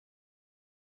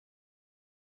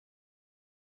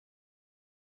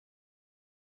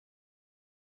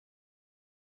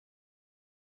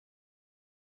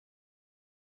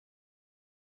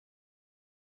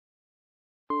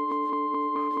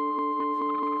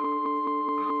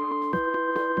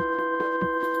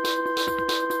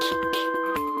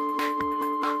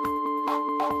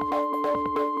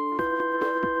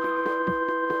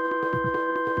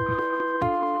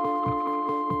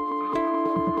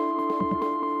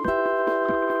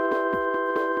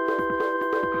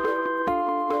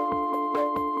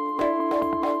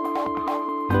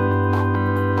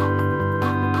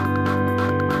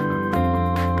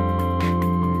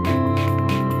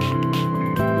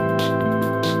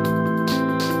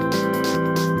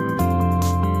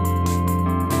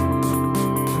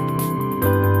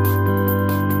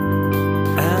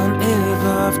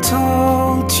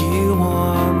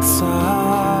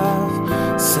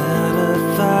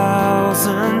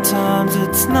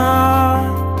It's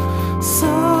not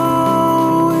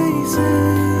so easy.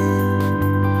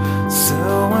 So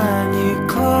when you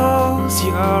close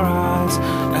your eyes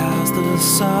as the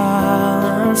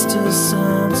silence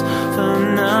descends, for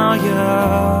now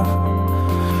you're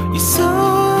so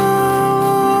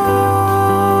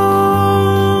alone,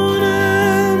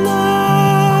 and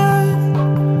I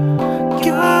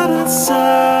gotta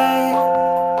say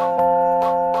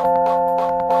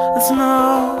there's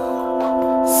no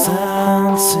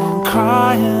sense in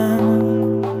crying.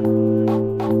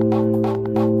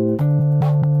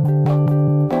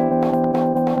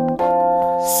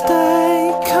 Stay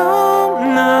calm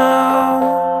now.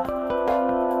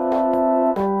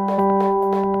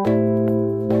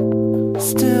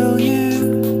 Still you.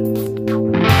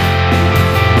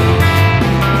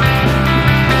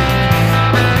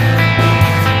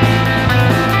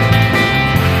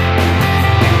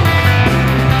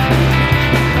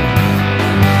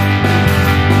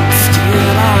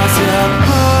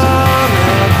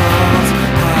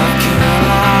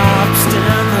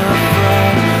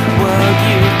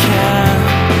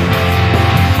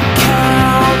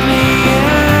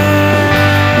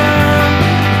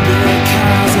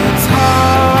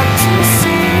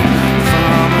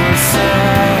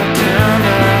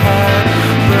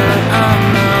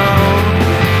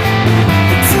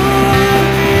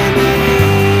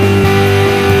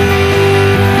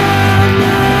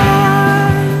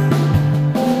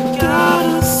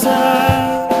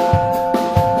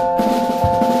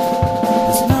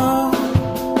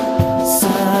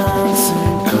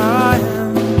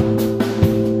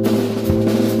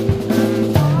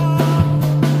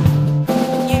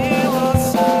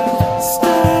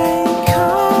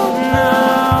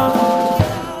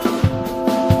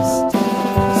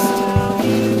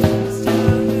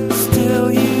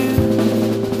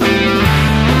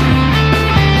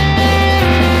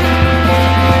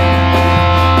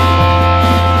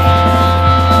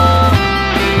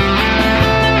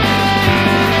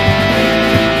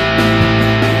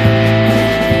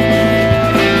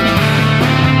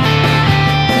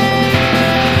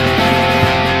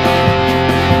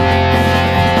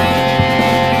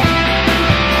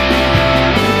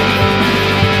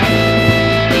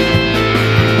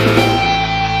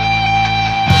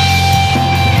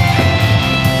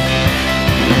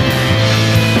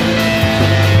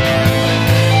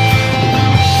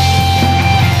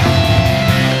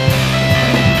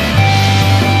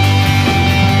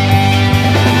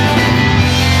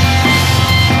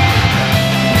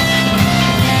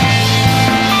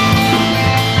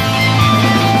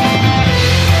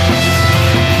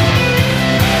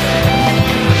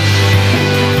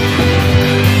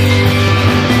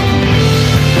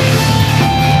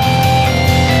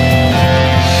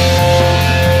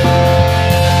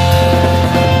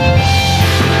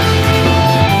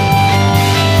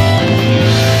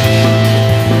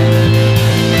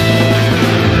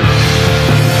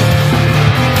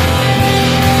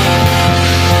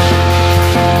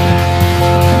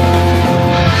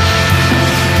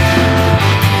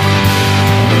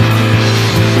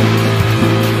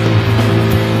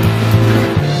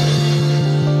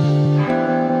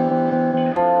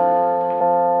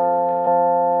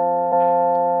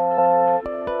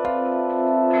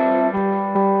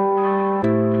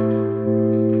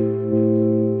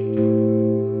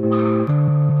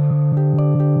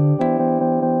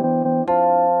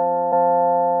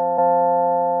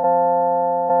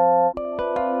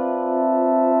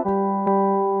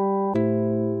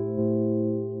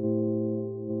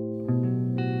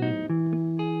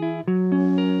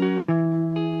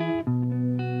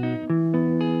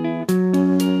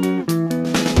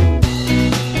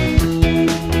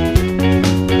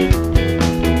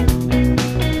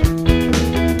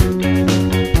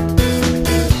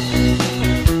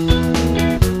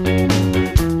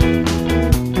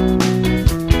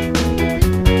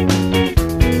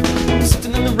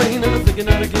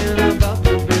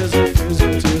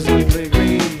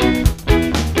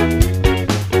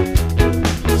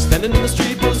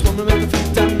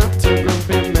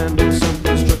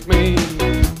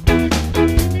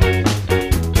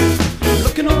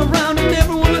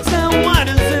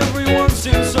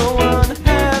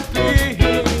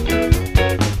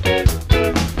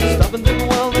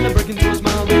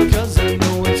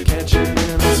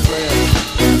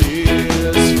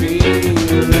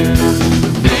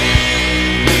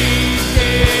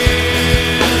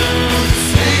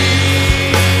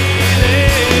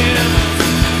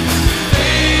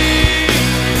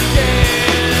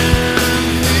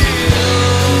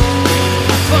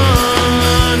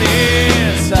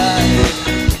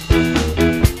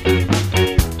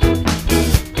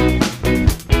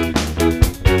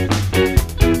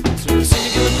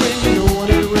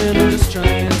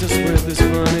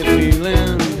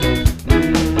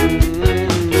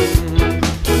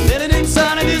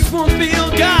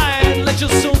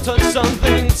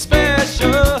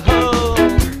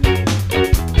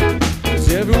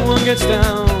 gets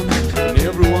down and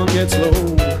everyone gets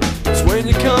low, it's when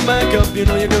you come back up, you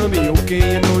know you're gonna be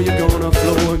okay, you know you're gonna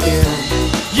flow again.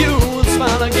 You will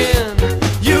smile again,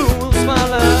 you will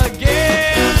smile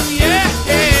again, yeah,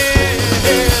 yeah,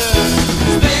 yeah.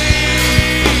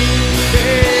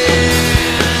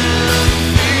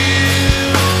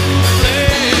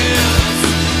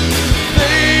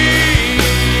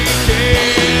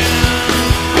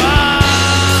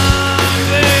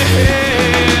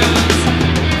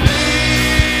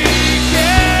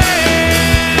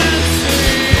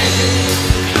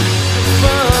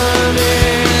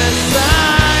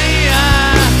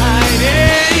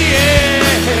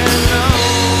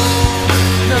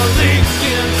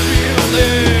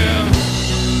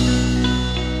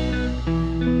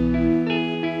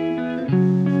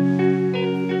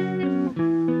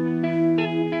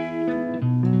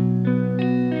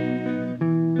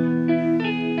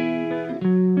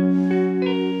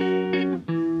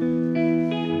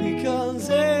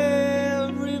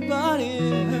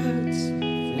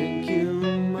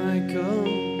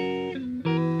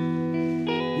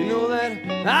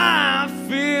 I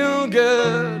feel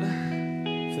good.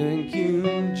 Thank you,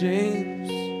 James.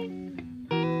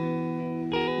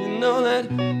 You know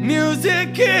that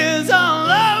music is all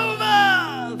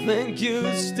over. Thank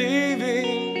you,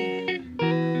 Stevie.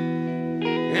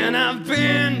 And I've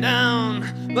been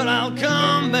down, but I'll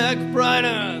come back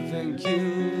brighter. Thank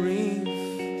you, Reef.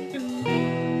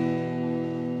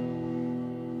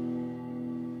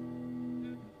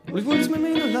 These words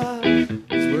mean a lot.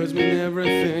 These words mean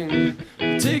everything.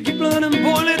 Take your blood and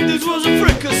boil it, this was a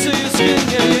fricassee.